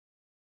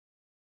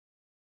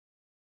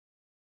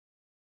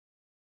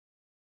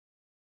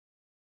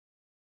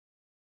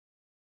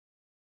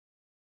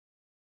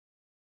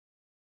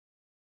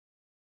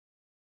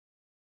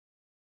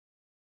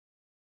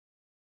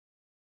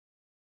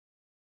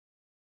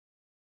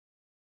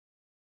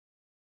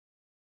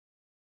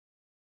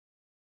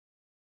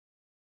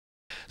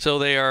So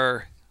they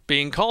are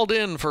being called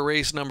in for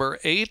race number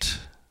 8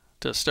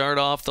 to start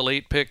off the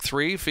late pick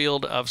 3.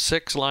 Field of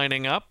 6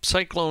 lining up.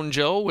 Cyclone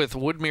Joe with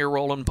Woodmere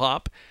Rollin'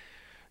 Pop.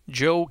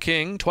 Joe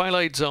King,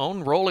 Twilight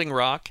Zone, Rolling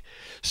Rock,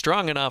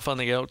 Strong Enough on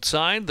the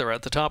outside. They're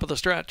at the top of the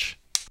stretch.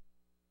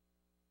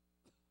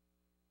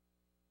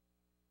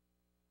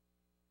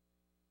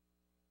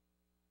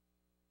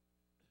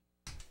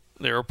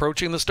 They're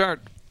approaching the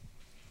start.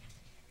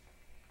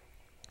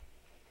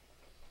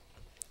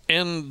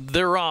 And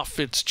they're off.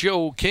 It's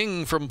Joe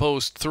King from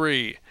post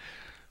 3.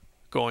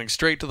 Going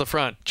straight to the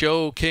front.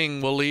 Joe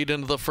King will lead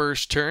into the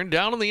first turn.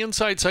 Down on the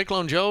inside,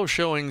 Cyclone Joe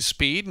showing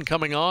speed and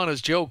coming on as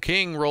Joe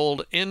King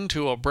rolled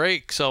into a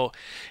break. So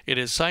it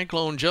is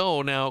Cyclone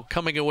Joe now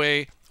coming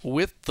away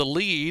with the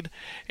lead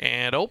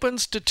and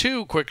opens to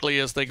 2 quickly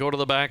as they go to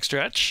the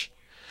backstretch.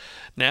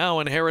 Now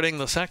inheriting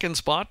the second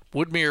spot,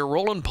 Woodmere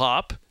Rollin'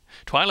 Pop.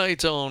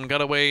 Twilight Zone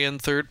got away in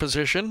 3rd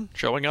position,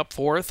 showing up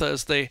 4th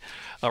as they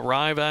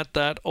arrive at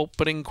that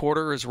opening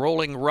quarter is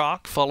Rolling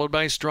Rock, followed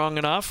by Strong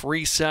Enough,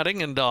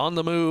 resetting and on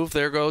the move.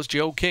 There goes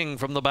Joe King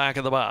from the back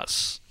of the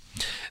bus.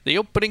 The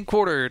opening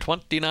quarter,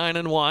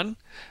 29-1.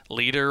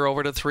 Leader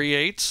over to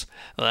 3/8.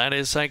 That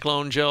is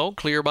Cyclone Joe,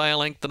 clear by a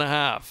length and a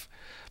half.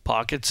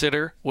 Pocket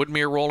sitter,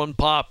 Woodmere Rollin'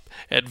 Pop,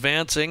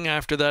 advancing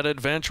after that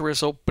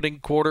adventurous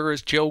opening quarter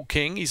is Joe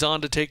King. He's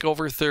on to take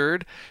over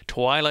 3rd.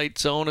 Twilight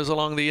Zone is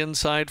along the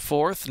inside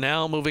 4th.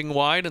 Now moving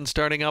wide and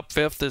starting up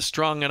 5th is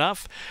Strong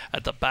Enough.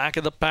 At the back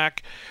of the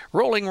pack,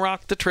 Rolling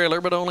Rock the trailer,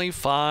 but only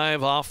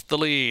 5 off the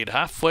lead.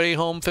 Halfway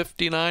home,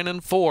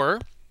 59-4.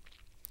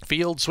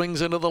 Field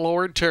swings into the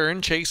lower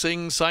turn,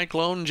 chasing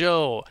Cyclone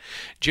Joe.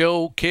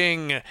 Joe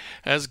King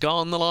has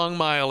gone the long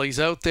mile.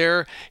 He's out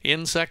there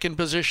in 2nd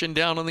position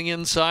down on the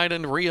inside,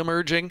 and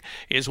re-emerging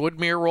is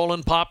Woodmere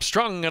Rollin' Pop.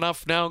 Strong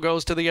Enough now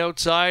goes to the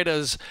outside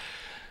as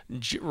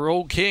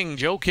Joe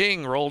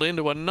King rolled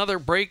into another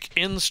break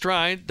in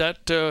stride.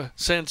 That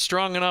sent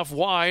Strong Enough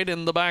wide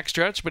in the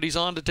backstretch, but he's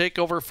on to take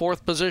over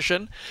 4th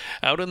position.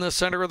 Out in the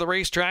center of the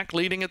racetrack,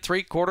 leading at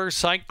 3/4,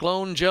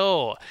 Cyclone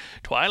Joe.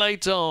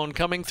 Twilight Zone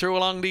coming through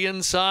along the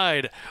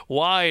inside.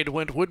 Wide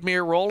went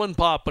Woodmere Rollin'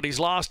 Pop, but he's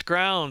lost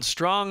ground.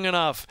 Strong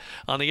Enough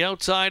on the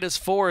outside is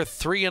 4th,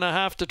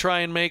 3.5 to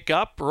try and make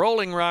up.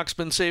 Rolling Rock's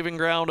been saving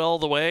ground all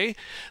the way.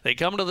 They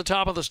come to the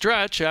top of the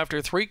stretch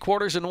after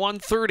 3/4 and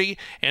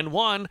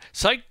 1:30-1.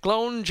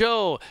 Cyclone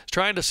Joe is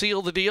trying to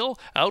seal the deal.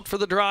 Out for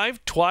the drive.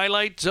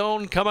 Twilight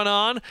Zone coming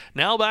on.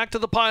 Now back to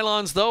the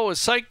pylons, though,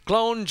 as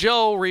Cyclone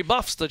Joe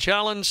rebuffs the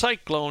challenge.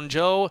 Cyclone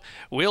Joe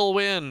will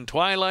win.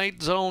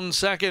 Twilight Zone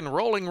 2nd.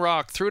 Rolling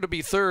Rock through to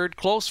be 3rd.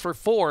 Close for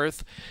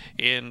 4th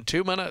in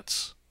 2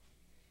 minutes.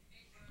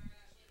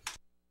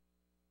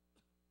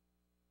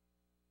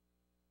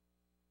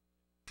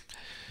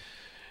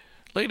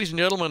 Ladies and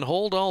gentlemen,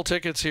 hold all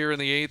tickets here in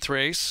the 8th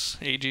race.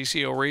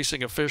 AGCO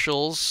Racing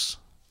officials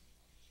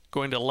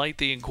going to light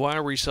the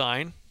inquiry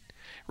sign,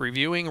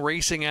 reviewing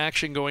racing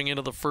action going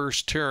into the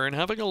first turn,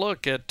 having a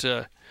look at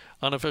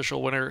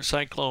unofficial winner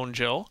Cyclone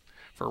Joe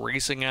for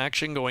racing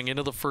action going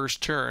into the first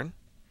turn.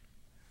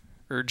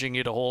 Urging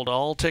you to hold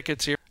all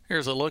tickets here.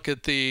 Here's a look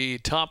at the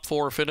top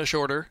 4 finish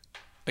order.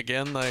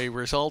 Again, the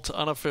results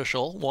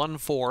unofficial,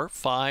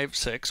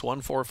 1-4-5-6,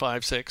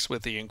 1-4-5-6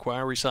 with the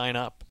inquiry sign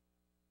up.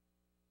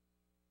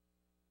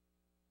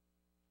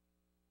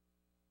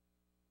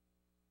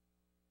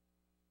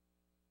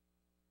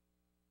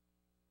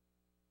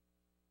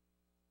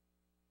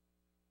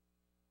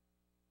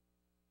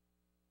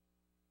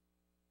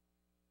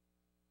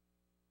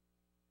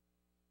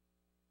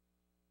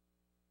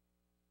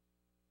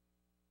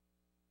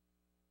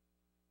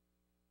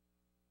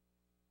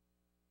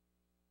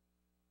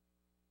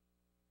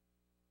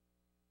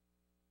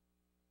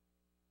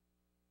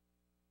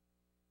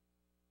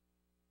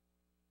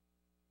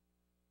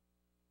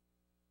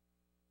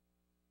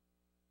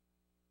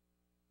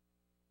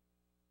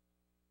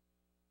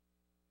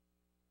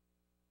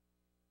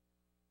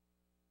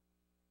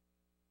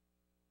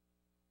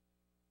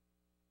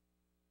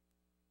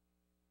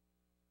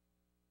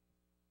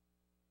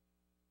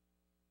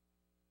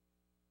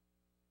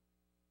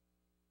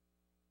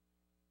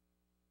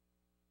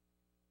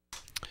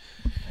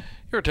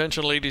 Your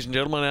attention, ladies and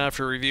gentlemen,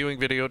 after reviewing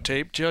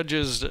videotape,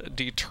 judges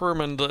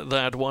determined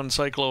that one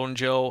Cyclone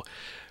Joe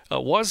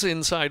was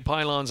inside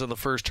pylons in the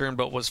first turn,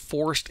 but was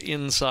forced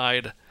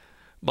inside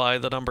by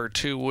the number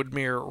 2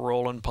 Woodmere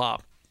Rollin'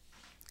 Pop.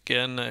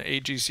 Again,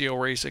 AGCO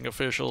Racing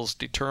officials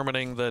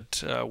determining that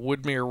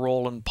Woodmere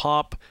Rollin'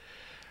 Pop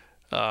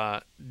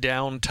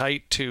down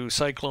tight to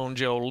Cyclone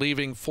Joe,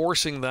 leaving,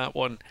 forcing that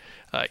one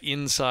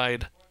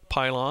inside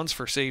pylons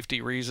for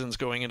safety reasons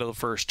going into the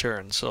first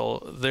turn.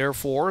 So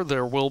therefore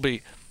there will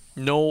be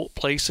no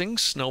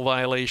placings, no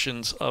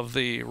violations of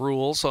the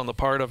rules on the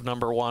part of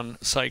number 1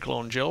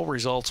 Cyclone Joe.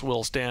 Results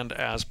will stand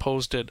as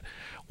posted.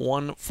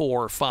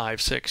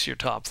 1-4-5-6, your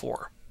top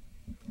 4.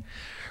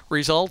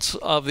 Results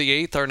of the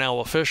 8th are now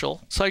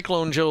official.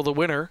 Cyclone Joe the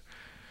winner,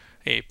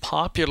 a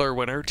popular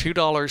winner,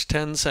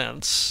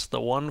 $2.10.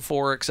 The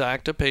 1-4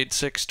 exacta paid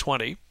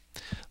 $6.20.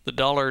 The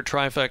dollar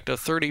trifecta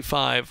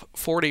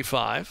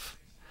 $35.45.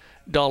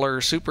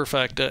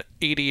 superfecta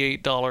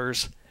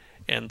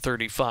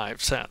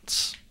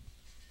 $88.35.